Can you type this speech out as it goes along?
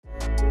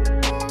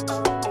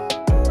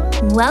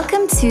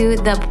Welcome to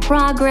the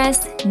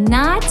Progress,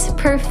 Not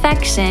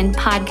Perfection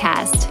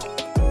podcast.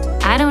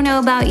 I don't know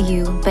about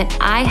you, but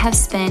I have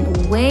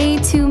spent way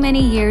too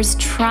many years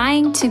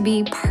trying to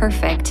be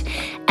perfect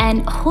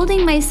and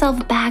holding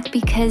myself back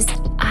because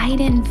I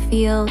didn't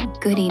feel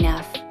good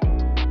enough.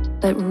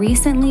 But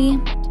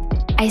recently,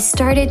 I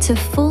started to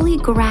fully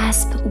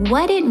grasp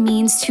what it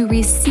means to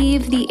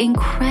receive the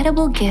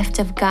incredible gift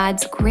of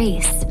God's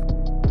grace.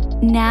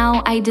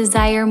 Now I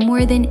desire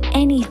more than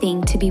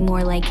anything to be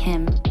more like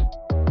Him.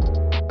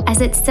 As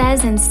it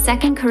says in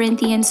 2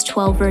 Corinthians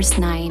 12, verse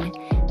 9,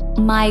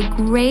 "My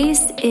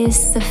grace is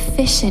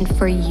sufficient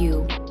for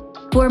you,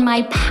 for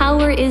my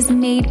power is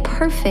made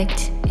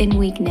perfect in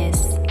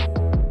weakness."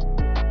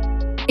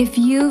 If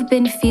you've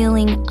been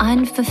feeling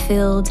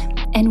unfulfilled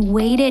and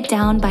weighted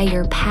down by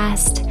your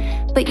past,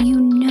 but you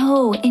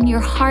know in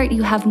your heart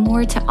you have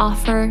more to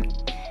offer,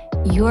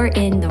 you're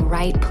in the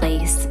right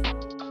place.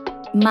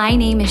 My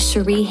name is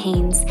Cherie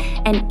Haynes,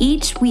 and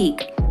each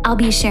week I'll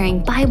be sharing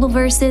Bible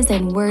verses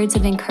and words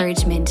of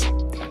encouragement.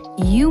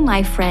 You,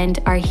 my friend,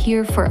 are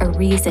here for a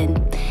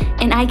reason,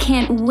 and I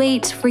can't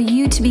wait for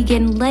you to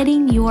begin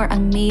letting your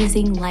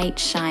amazing light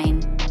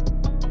shine.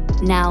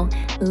 Now,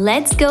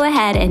 let's go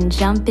ahead and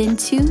jump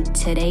into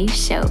today's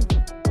show.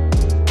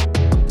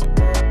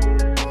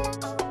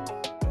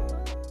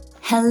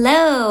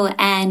 Hello,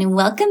 and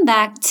welcome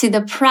back to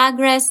the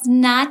Progress,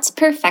 Not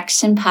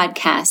Perfection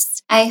podcast.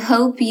 I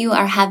hope you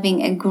are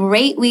having a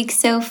great week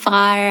so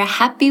far.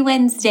 Happy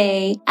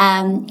Wednesday.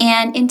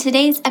 And in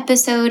today's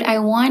episode, I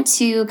want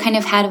to kind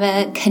of have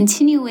a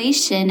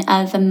continuation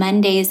of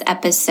Monday's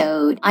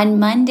episode. On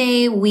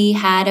Monday, we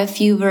had a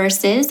few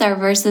verses, our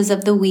verses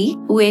of the week,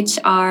 which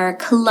are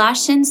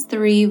Colossians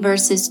 3,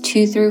 verses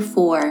 2 through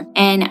 4.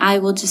 And I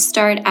will just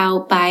start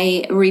out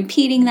by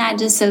repeating that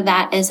just so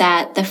that is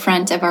at the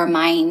front of our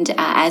mind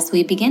as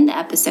we begin the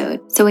episode.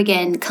 So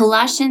again,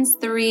 Colossians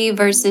 3,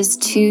 verses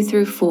 2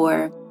 through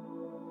 4.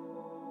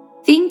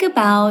 Think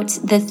about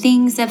the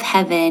things of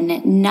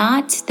heaven,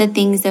 not the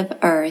things of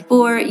earth.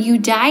 For you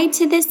died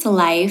to this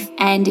life,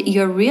 and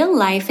your real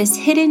life is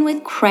hidden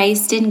with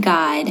Christ in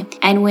God.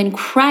 And when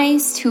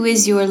Christ, who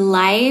is your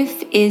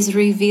life, is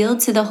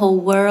revealed to the whole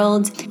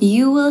world,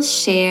 you will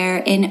share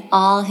in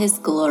all His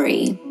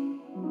glory.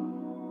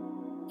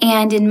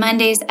 And in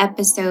Monday's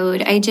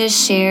episode, I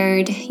just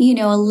shared,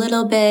 a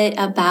little bit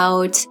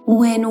about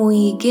when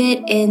we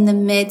get in the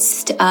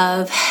midst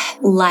of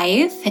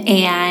life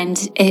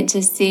and it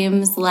just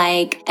seems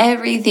like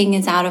everything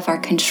is out of our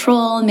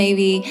control.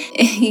 Maybe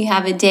you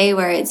have a day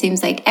where it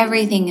seems like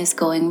everything is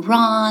going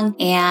wrong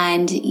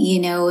and,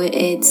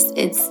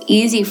 it's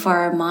easy for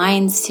our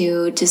minds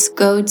to just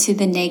go to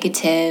the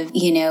negative,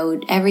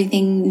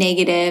 everything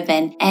negative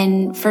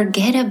and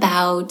forget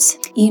about,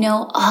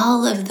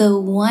 all of the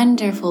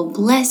wonderful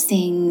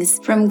blessings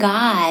from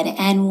God.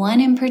 And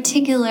one in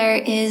particular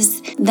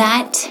is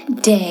that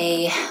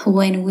day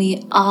when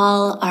we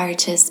all are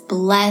just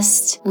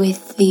blessed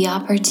with the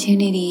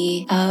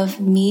opportunity of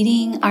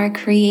meeting our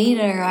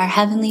Creator, our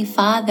Heavenly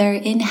Father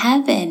in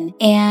heaven.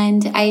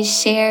 And I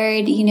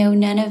shared,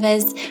 none of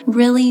us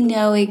really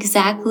know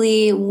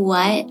exactly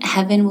what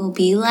heaven will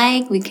be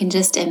like. We can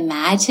just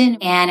imagine.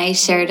 And I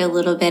shared a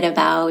little bit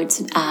about,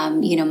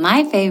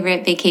 my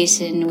favorite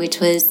vacation, which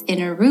was in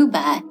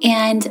Aruba.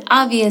 And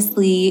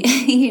obviously,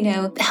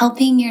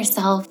 helping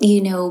yourself,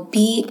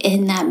 be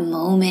in that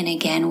moment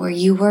again where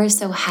you were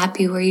so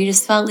happy, where you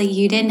just felt like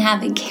you didn't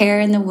have a care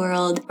in the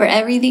world, where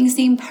everything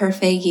seemed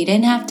perfect. You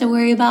didn't have to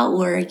worry about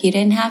work. You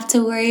didn't have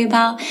to worry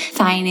about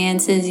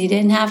finances. You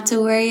didn't have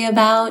to worry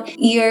about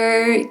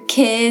your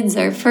kids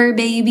or fur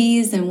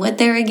babies and what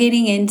they were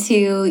getting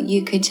into.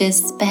 You could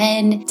just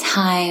spend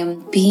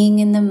time being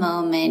in the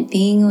moment,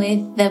 being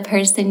with the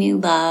person you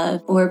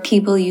love or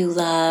people you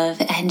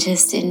love, and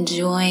just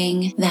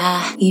enjoying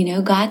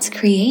God's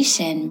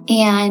creation.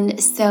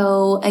 And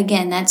so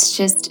again, that's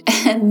just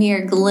a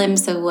mere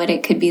glimpse of what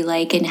it could be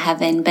like in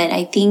heaven. But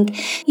I think,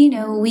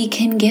 we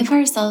can give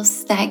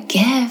ourselves that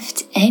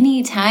gift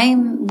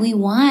anytime we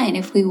want.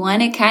 If we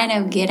want to kind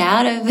of get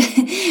out of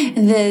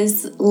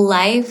this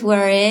life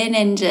we're in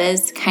and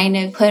just kind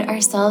of put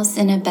ourselves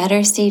in a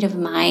better state of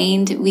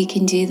mind, we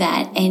can do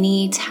that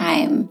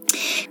anytime.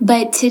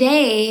 But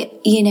today,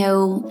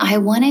 I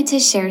wanted to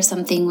share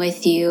something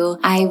with you.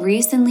 I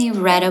recently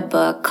read a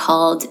book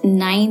called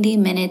 90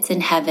 Minutes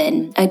in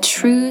Heaven, A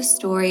True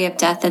Story of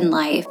Death and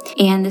Life.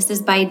 And this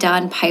is by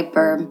Don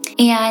Piper.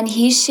 And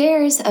he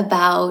shares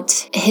about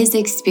his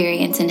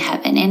experience in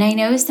heaven. And I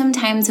know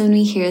sometimes when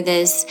we hear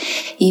this,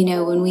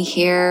 when we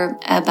hear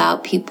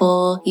about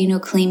people,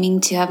 claiming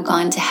to have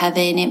gone to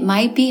heaven, it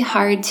might be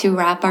hard to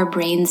wrap our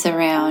brains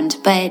around.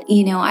 But,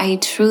 I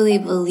truly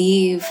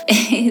believe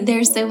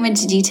there's so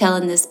much detail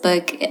in this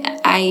book.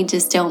 I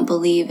just don't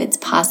believe it's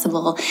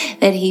possible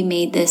that he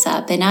made this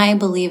up. And I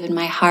believe in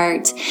my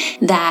heart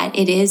that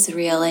it is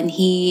real. And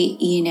he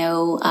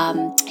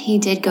he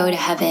did go to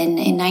heaven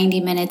in 90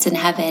 minutes in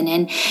heaven.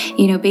 And,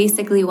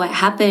 basically what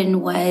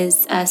happened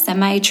was a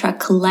semi-truck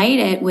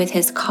collided with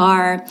his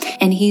car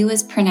and he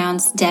was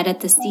pronounced dead at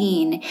the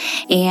scene.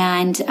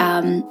 And,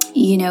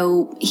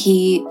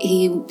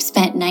 he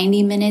spent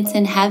 90 minutes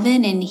in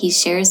heaven, and he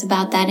shares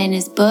about that in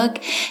his book.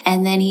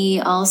 And then he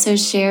also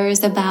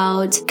shares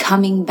about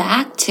coming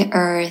back to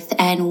earth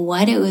and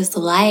what it was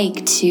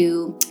like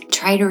to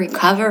try to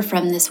recover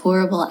from this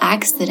horrible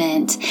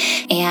accident.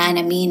 And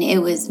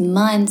it was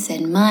months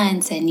and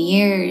months and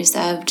years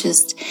of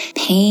just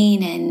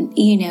pain and,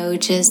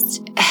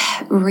 just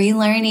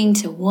relearning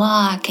to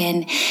walk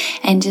and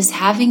just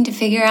having to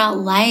figure out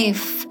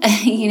life,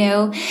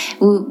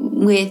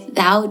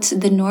 without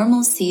the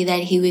normalcy that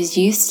he was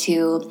used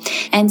to.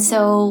 And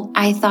so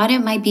I thought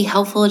it might be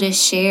helpful to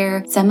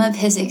share some of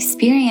his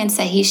experience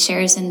that he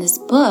shares in this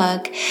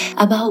book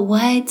about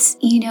what,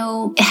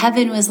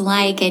 heaven was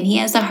like. And he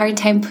has a hard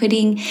time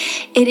putting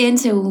it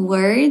into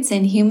words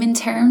and human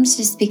terms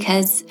just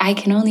because I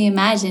can only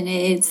imagine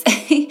it.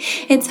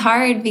 It's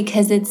hard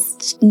because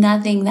it's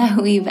nothing that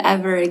we've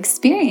ever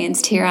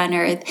experienced here on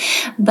earth.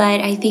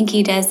 But I think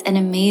he does an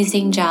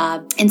amazing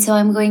job. And so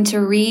I'm going to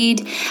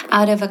read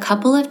out of a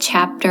couple of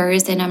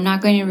chapters, and I'm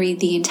not going to read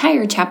the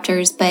entire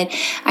chapters, but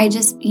I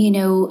just,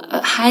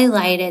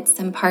 highlighted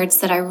some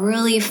parts that I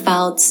really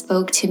felt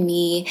spoke to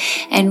me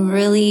and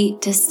really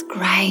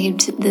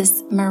described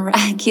this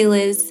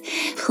miraculous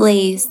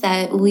place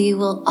that we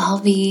will all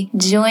be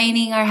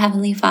joining our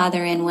Heavenly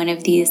Father in one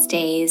of these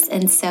days.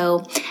 And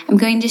so I'm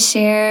going to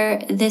share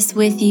this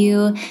with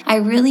you. I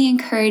really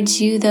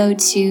encourage you, though,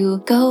 to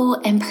go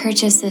and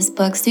purchase this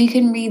book so you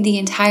can read the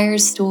entire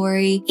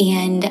story.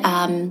 And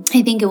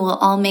I think it will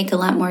all make a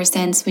lot more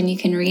sense when you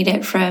can read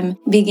it from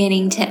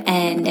beginning to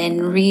end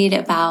and read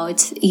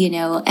about,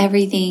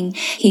 everything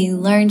he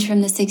learned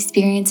from this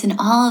experience and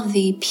all of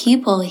the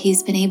people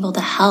he's been able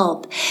to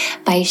help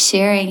by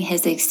sharing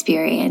his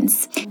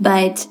experience.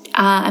 But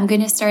I'm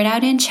going to start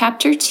out in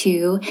chapter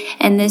 2,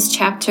 and this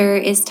chapter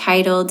is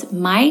titled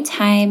My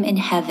Time in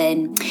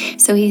Heaven.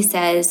 So he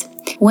says,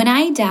 "When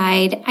I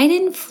died, I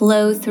didn't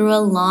flow through a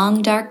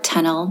long, dark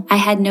tunnel. I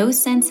had no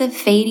sense of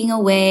fading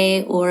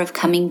away or of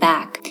coming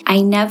back.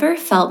 I never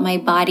felt my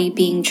body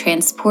being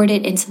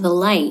transported into the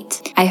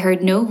light. I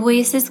heard no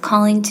voices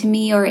calling to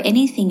me or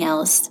anything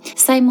else.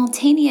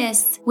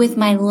 Simultaneous with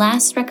my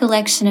last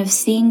recollection of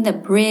seeing the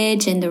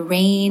bridge in the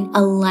rain,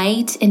 a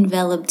light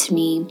enveloped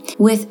me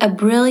with a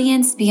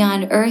brilliance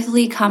beyond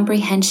earthly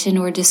comprehension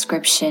or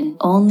description.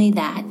 Only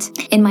that.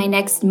 In my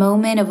next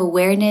moment of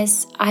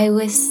awareness, I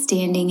was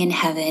standing in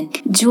heaven.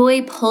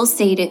 Joy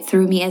pulsated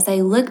through me as I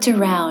looked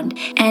around,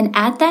 and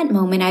at that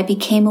moment I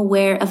became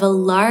aware of a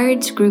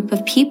large group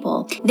of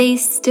people. They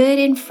stood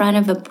in front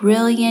of a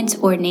brilliant,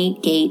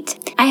 ornate gate.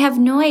 I have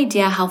no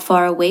idea how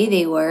far away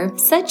they were.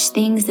 Such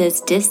things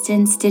as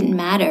distance didn't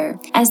matter.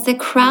 As the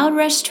crowd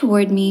rushed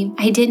toward me,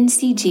 I didn't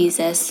see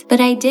Jesus,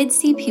 but I did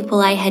see people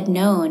I had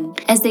known.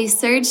 As they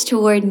surged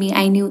toward me,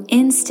 I knew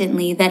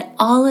instantly that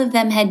all of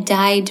them had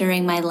died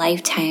during my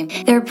lifetime.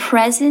 Their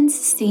presence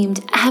seemed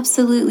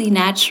absolutely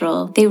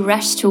natural. They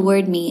rushed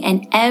toward me,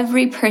 and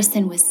every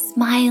person was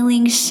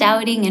smiling,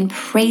 shouting, and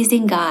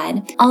praising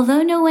God.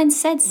 Although no one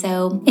said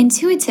so,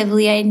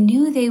 intuitively I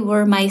knew they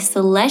were my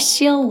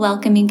celestial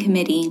welcoming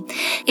committee.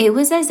 It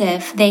was as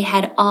if they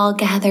had all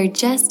gathered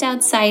just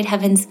outside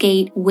heaven's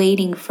gate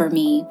waiting for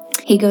me.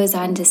 He goes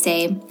on to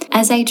say,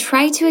 as I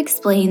try to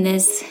explain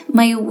this,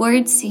 my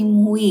words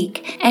seem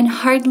weak and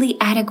hardly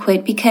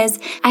adequate because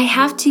I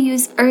have to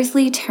use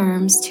earthly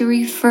terms to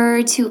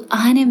refer to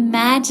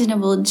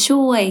unimaginable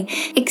joy,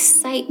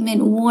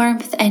 excitement,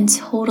 warmth, and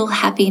total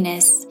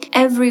happiness.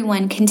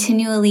 Everyone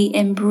continually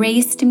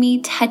embraced me,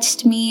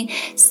 touched me,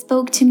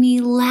 spoke to me,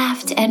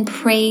 laughed, and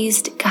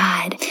praised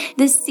God.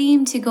 This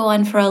seemed to go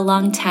on for a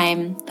long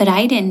time, but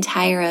I didn't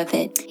tire of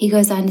it. He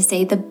goes on to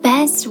say, the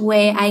best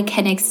way I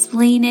can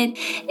explain it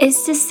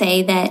is to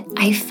say that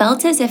I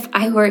felt as if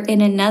I were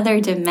in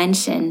another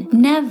dimension.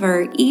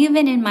 Never,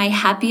 even in my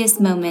happiest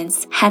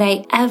moments, had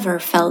I ever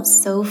felt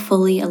so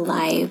fully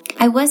alive.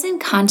 I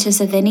wasn't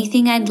conscious of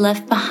anything I'd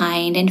left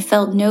behind and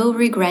felt no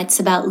regrets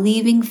about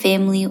leaving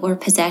family or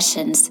possessions.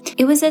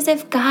 It was as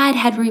if God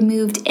had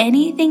removed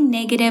anything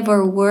negative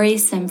or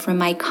worrisome from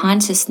my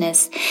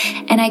consciousness,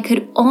 and I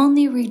could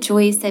only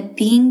rejoice at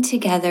being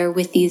together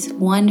with these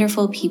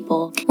wonderful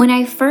people. When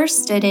I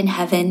first stood in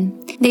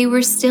heaven, they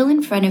were still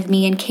in front of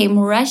me and came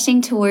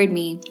rushing toward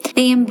me.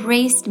 They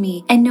embraced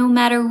me, and no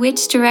matter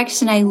which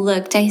direction I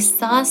looked, I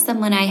saw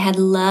someone I had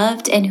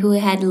loved and who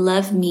had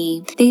loved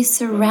me. They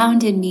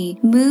surrounded me,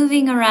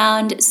 moving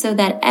around so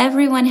that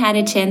everyone had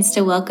a chance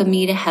to welcome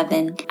me to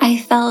heaven. I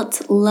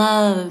felt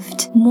love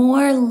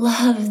more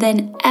love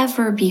than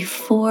ever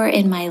before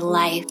in my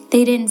life.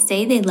 They didn't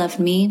say they loved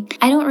me.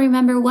 I don't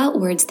remember what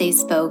words they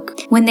spoke.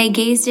 When they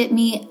gazed at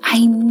me,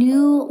 I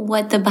knew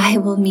what the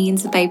Bible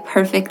means by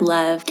perfect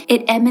love.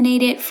 It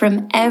emanated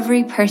from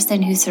every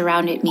person who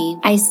surrounded me.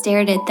 I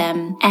stared at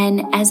them,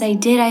 and as I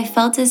did, I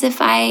felt as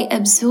if I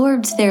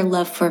absorbed their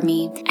love for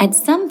me. At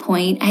some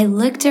point, I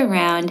looked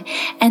around,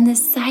 and the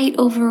sight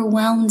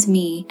overwhelmed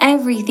me.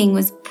 Everything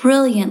was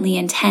brilliantly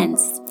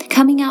intense.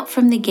 Coming out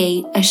from the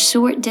gate, a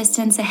short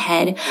distance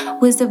ahead,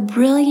 was a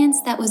brilliance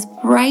that was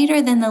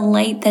brighter than the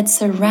light that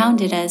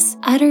surrounded us,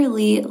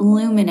 utterly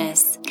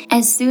luminous.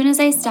 As soon as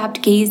I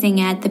stopped gazing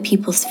at the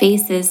people's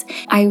faces,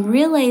 I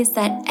realized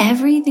that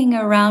everything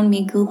around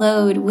me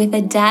glowed with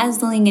a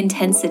dazzling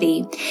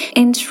intensity.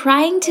 In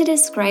trying to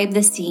describe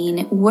the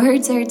scene,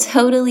 words are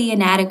totally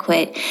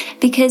inadequate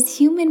because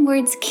human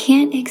words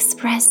can't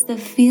express the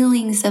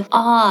feelings of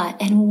awe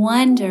and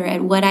wonder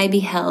at what I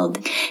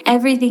beheld.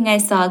 Everything I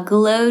saw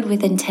glowed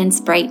with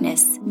intense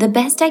brightness. The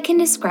best I can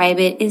describe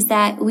it is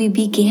that we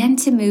began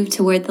to move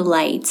toward the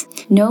light.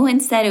 No one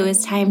said it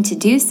was time to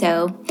do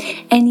so,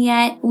 and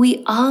yet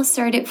we all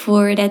started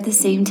forward at the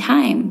same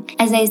time.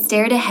 As I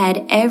stared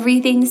ahead,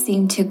 everything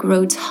seemed to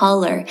grow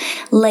taller,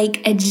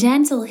 like a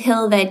gentle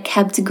hill that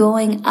kept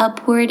going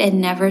upward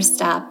and never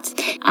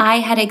stopped. I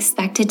had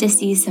expected to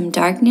see some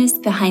darkness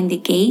behind the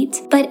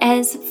gate, but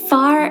as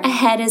far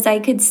ahead as I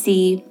could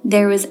see,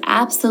 there was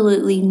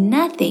absolutely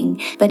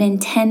nothing but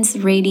intense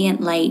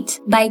radiant light.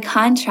 By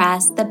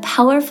contrast, the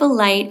powerful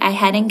light I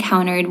had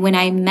encountered when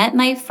I met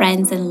my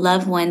friends and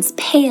loved ones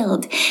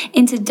paled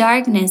into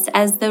darkness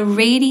as the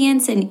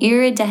radiance and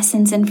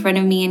iridescence in front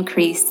of me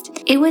increased.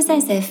 It was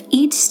as if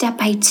each step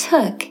I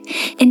took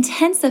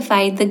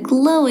intensified the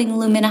glowing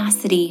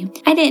luminosity.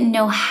 I didn't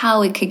know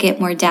how it could get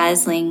more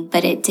dazzling,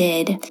 but it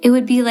did. It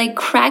would be like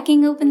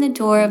cracking open the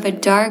door of a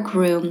dark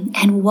room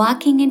and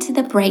walking into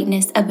the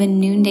brightness of a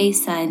noonday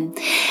sun.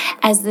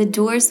 As the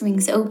door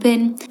swings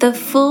open, the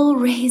full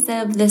rays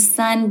of the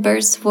sun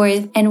burst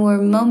forth and were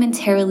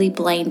momentarily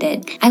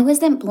blinded. I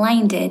wasn't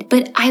blinded,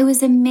 but I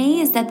was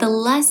amazed that the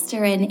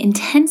luster and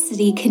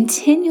intensity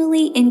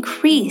continually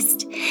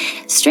increased.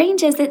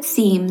 Strange as it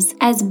seems,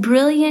 as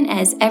brilliant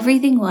as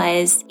everything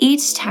was,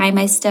 each time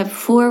I stepped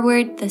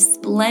forward, the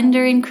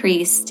splendor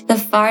increased. The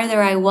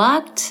farther I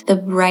walked, the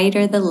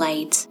brighter the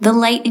light. The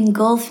light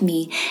engulfed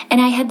me,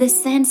 and I had the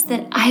sense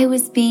that I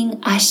was being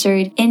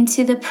ushered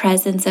into the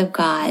presence of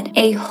God.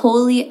 A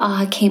holy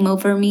awe came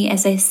over me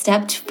as I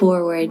stepped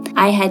forward.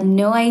 I had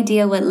no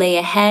idea what lay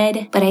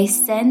ahead, but I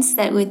sensed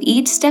that with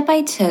each step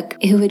I took,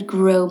 it would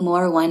grow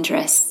more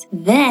wondrous.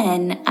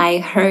 Then I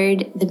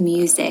heard the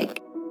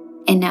music.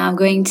 And now I'm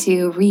going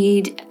to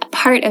read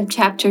part of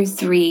chapter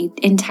 3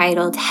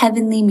 entitled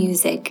Heavenly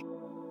Music.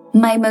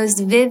 My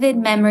most vivid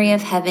memory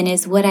of heaven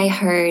is what I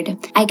heard.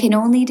 I can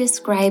only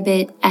describe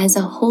it as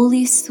a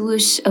holy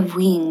swoosh of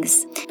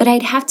wings, but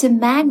I'd have to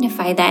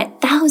magnify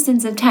that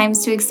thousands of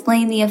times to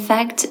explain the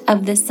effect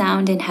of the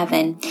sound in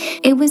heaven.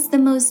 It was the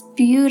most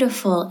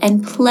beautiful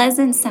and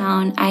pleasant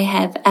sound I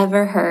have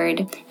ever heard,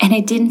 and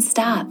it didn't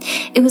stop.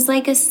 It was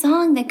like a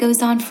song that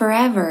goes on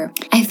forever.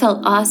 I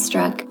felt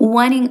awestruck,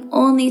 wanting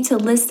only to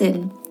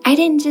listen. I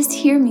didn't just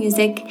hear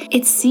music,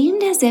 it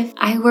seemed as if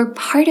I were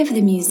part of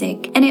the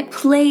music, and it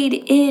played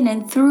in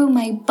and through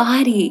my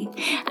body.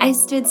 I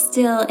stood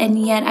still,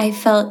 and yet I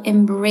felt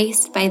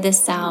embraced by the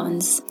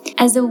sounds.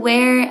 As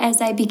aware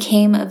as I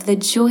became of the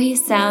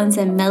joyous sounds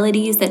and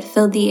melodies that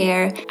filled the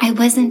air, I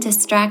wasn't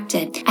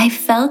distracted. I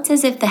felt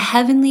as if the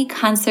heavenly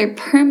concert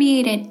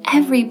permeated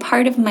every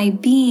part of my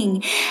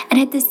being, and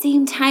at the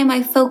same time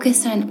I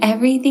focused on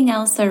everything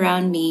else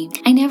around me.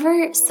 I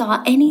never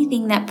saw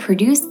anything that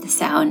produced the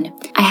sound.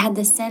 I had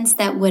the sense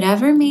that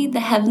whatever made the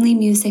heavenly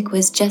music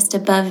was just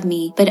above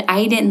me, but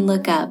I didn't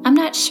look up. I'm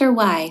not sure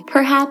why.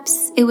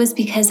 Perhaps it was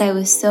because I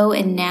was so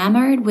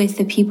enamored with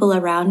the people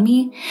around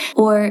me,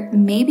 or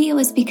maybe it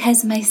was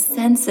because my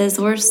senses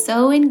were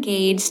so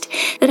engaged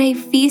that I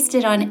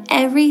feasted on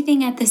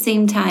everything at the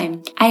same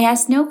time. I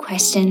asked no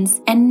questions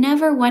and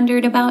never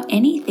wondered about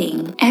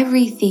anything.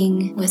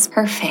 Everything was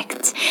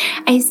perfect.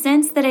 I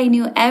sensed that I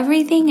knew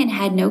everything and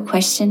had no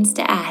questions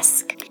to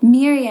ask.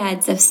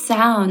 Myriads of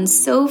sounds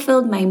so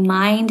filled my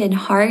mind and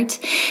heart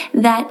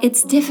that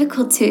it's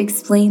difficult to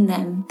explain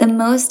them. The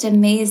most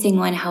amazing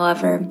one,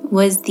 however,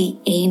 was the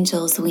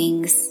angels'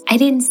 wings. I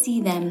didn't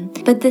see them,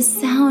 but the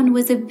sound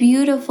was a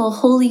beautiful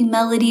holy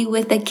melody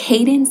with a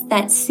cadence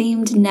that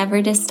seemed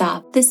never to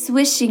stop. The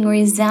swishing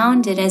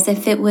resounded as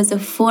if it was a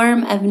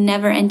form of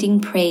never-ending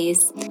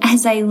praise.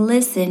 As I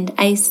listened,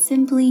 I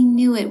simply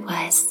knew it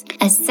was.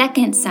 A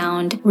second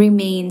sound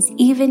remains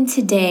even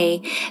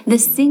today the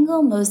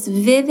single most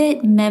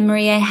vivid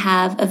memory I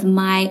have of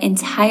my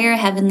entire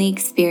heavenly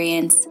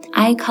experience.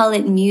 I call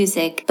it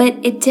music, but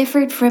it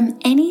differed from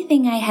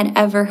anything I had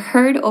ever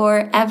heard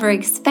or ever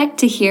expect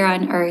to hear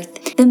on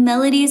earth. The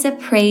melodies of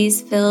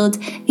praise filled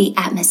the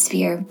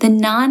atmosphere. The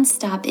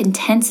nonstop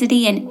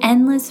intensity and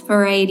endless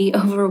variety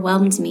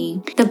overwhelmed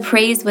me. The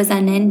praise was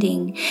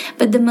unending,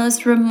 but the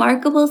most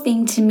remarkable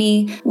thing to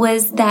me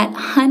was that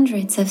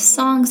hundreds of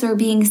songs were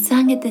being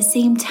sung at the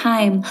same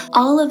time,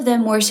 all of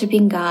them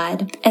worshiping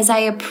God. As I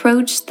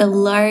approached the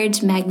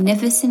large,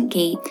 magnificent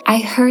gate, I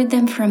heard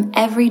them from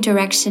every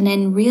direction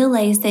and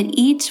realized that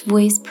each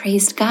voice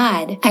praised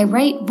God. I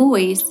write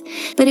voice,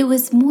 but it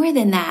was more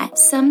than that.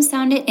 Some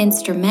sounded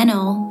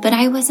instrumental, but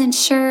I wasn't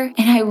sure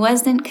and I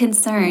wasn't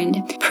concerned.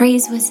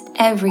 Praise was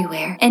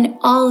everywhere, and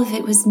all of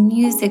it was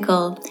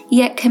musical,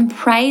 yet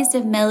comprised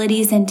of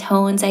melodies and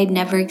tones I'd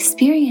never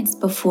experienced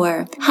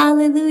before.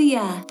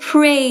 Hallelujah!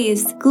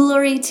 Praise!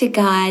 Glory to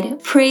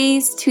God!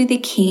 Praise to the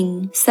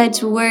King!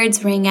 Such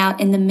words rang out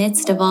in the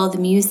midst of all the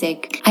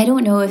music. I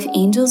don't know if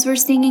angels were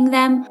singing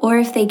them or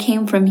if they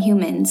came from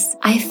humans.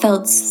 I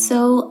felt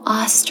so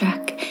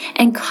awestruck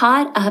and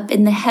caught up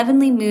in the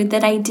heavenly mood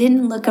that I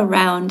didn't look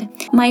around.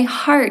 My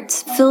heart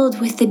filled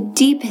with the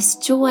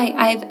deepest joy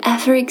I've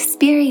ever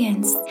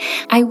experienced.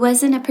 I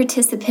wasn't a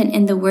participant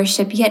in the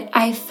worship, yet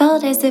I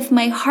felt as if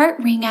my heart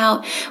rang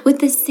out with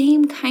the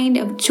same kind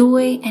of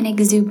joy and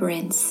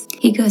exuberance.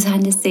 He goes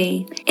on to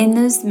say, in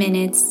those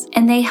minutes,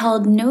 and they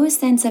held no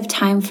sense of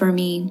time for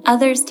me,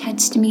 others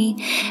touched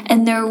me,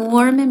 and their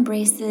warm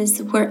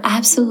embraces were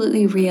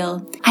absolutely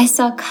real. I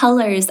saw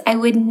colors I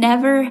would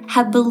never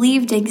have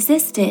believed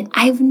existed.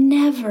 I've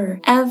never,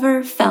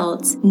 ever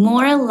felt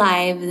more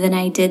alive than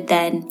I did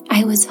then.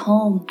 I was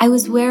home. I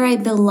was where I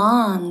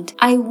belonged.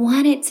 I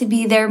wanted to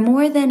be there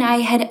more than I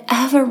had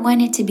ever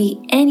wanted to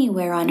be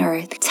anywhere on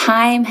earth.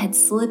 Time had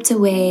slipped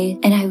away,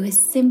 and I was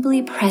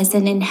simply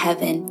present in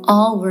heaven.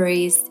 All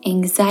worries,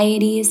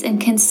 anxieties, and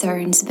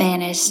concerns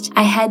vanished.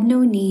 I had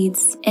no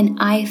needs, and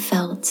I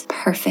felt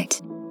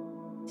perfect.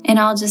 And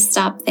I'll just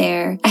stop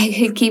there. I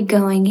could keep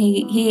going.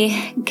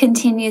 He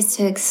continues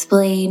to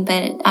explain,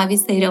 but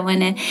obviously I don't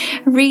want to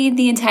read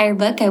the entire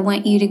book. I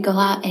want you to go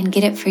out and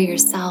get it for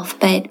yourself.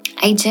 But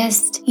I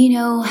just,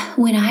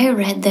 when I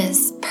read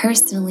this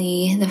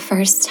personally the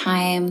first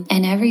time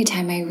and every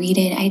time I read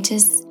it,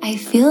 I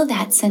feel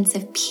that sense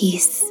of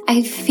peace.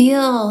 I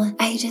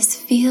just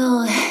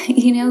feel,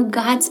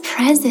 God's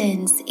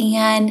presence.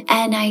 And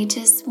I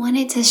just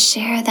wanted to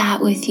share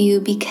that with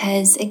you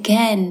because,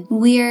 again,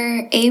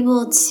 we're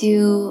able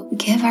to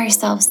give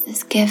ourselves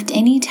this gift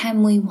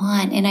anytime we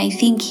want. And I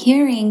think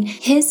hearing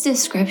his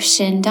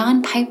description,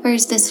 Don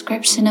Piper's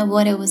description of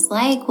what it was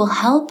like, will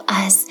help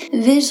us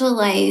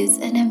visualize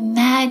and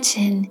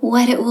imagine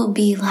what it will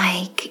be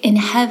like in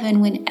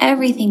heaven when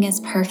everything is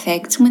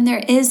perfect, when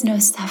there is no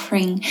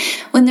suffering,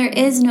 when there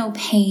is no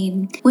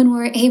pain, when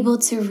we're able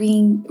to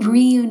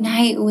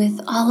reunite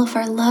with all of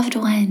our loved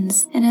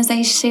ones. And as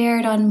I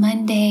shared on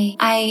Monday,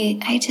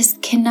 I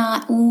just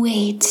cannot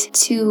wait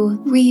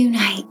to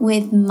reunite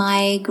with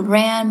my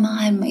grandma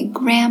and my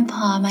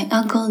grandpa, my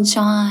Uncle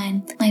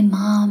John, my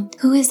mom.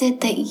 Who is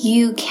it that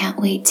you can't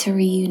wait to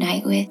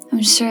reunite with?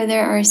 I'm sure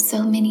there are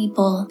so many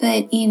people,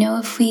 but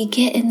if we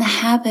get in the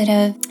habit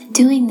of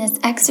doing this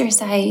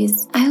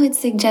exercise, I would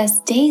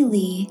suggest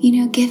daily,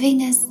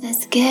 giving us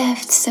this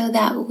gift so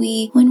that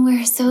when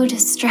we're so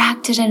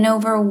distracted and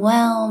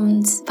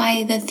overwhelmed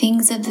by the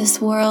things of this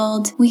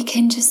world, we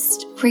can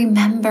just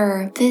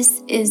remember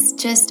this is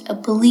just a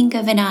blink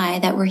of an eye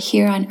that we're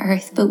here on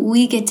earth, but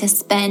we get to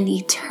spend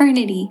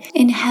eternity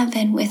in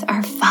heaven with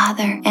our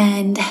Father.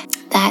 And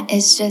that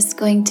is just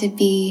going to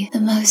be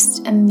the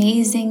most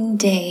amazing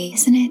day,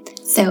 isn't it?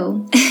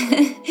 So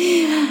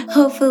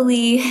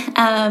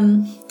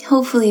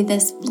hopefully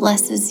this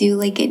blesses you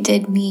like it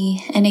did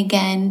me. And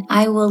again,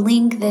 I will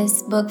link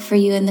this book for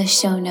you in the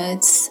show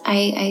notes.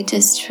 I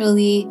just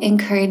truly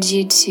encourage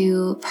you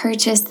to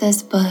purchase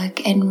this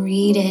book and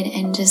read it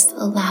and just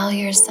allow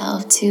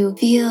yourself to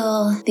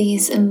feel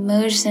these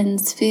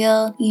emotions,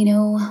 feel,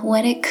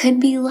 what it could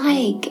be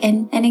like.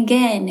 And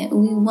again,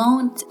 we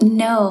won't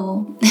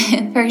know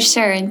for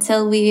sure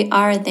until we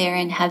are there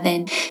in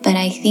heaven. But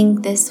I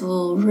think this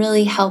will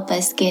really help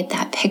us get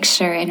that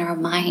picture in our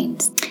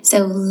minds. So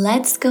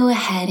let's go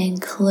ahead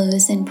and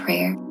close in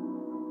prayer.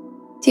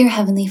 Dear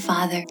Heavenly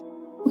Father,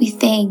 we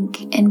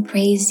thank and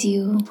praise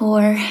you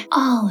for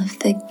all of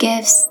the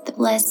gifts, the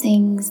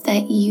blessings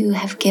that you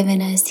have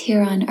given us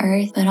here on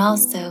earth, but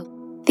also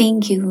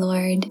thank you,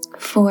 Lord,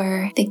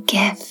 for the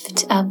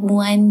gift of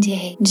one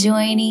day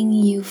joining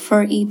you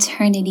for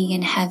eternity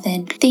in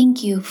heaven.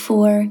 Thank you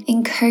for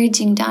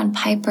encouraging Don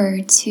Piper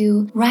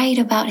to write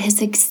about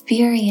his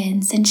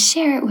experience and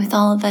share it with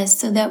all of us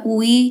so that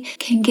we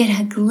can get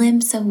a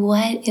glimpse of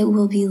what it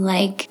will be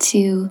like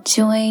to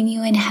join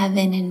you in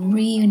heaven and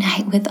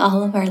reunite with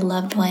all of our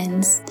loved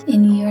ones.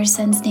 In your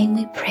Son's name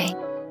we pray.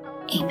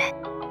 Amen.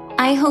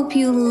 I hope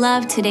you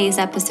loved today's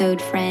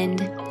episode, friend.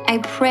 I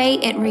pray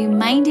it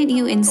reminded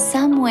you in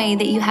some way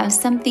that you have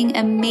something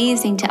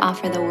amazing to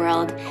offer the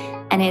world,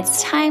 and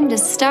it's time to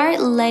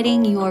start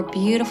letting your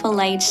beautiful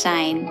light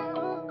shine.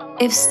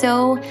 If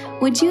so,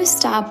 would you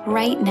stop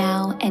right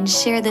now and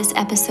share this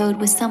episode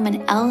with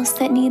someone else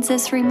that needs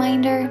this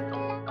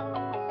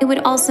reminder? It would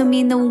also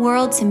mean the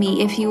world to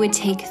me if you would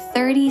take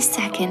 30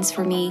 seconds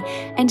for me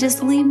and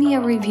just leave me a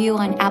review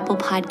on Apple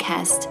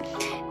Podcast.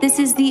 This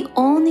is the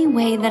only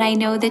way that I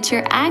know that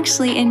you're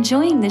actually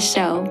enjoying the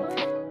show.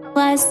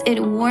 Plus, it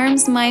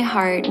warms my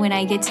heart when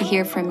I get to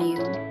hear from you.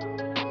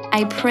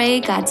 I pray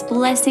God's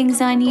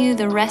blessings on you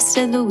the rest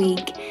of the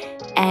week,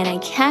 and I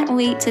can't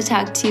wait to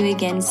talk to you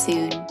again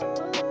soon.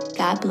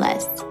 God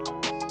bless.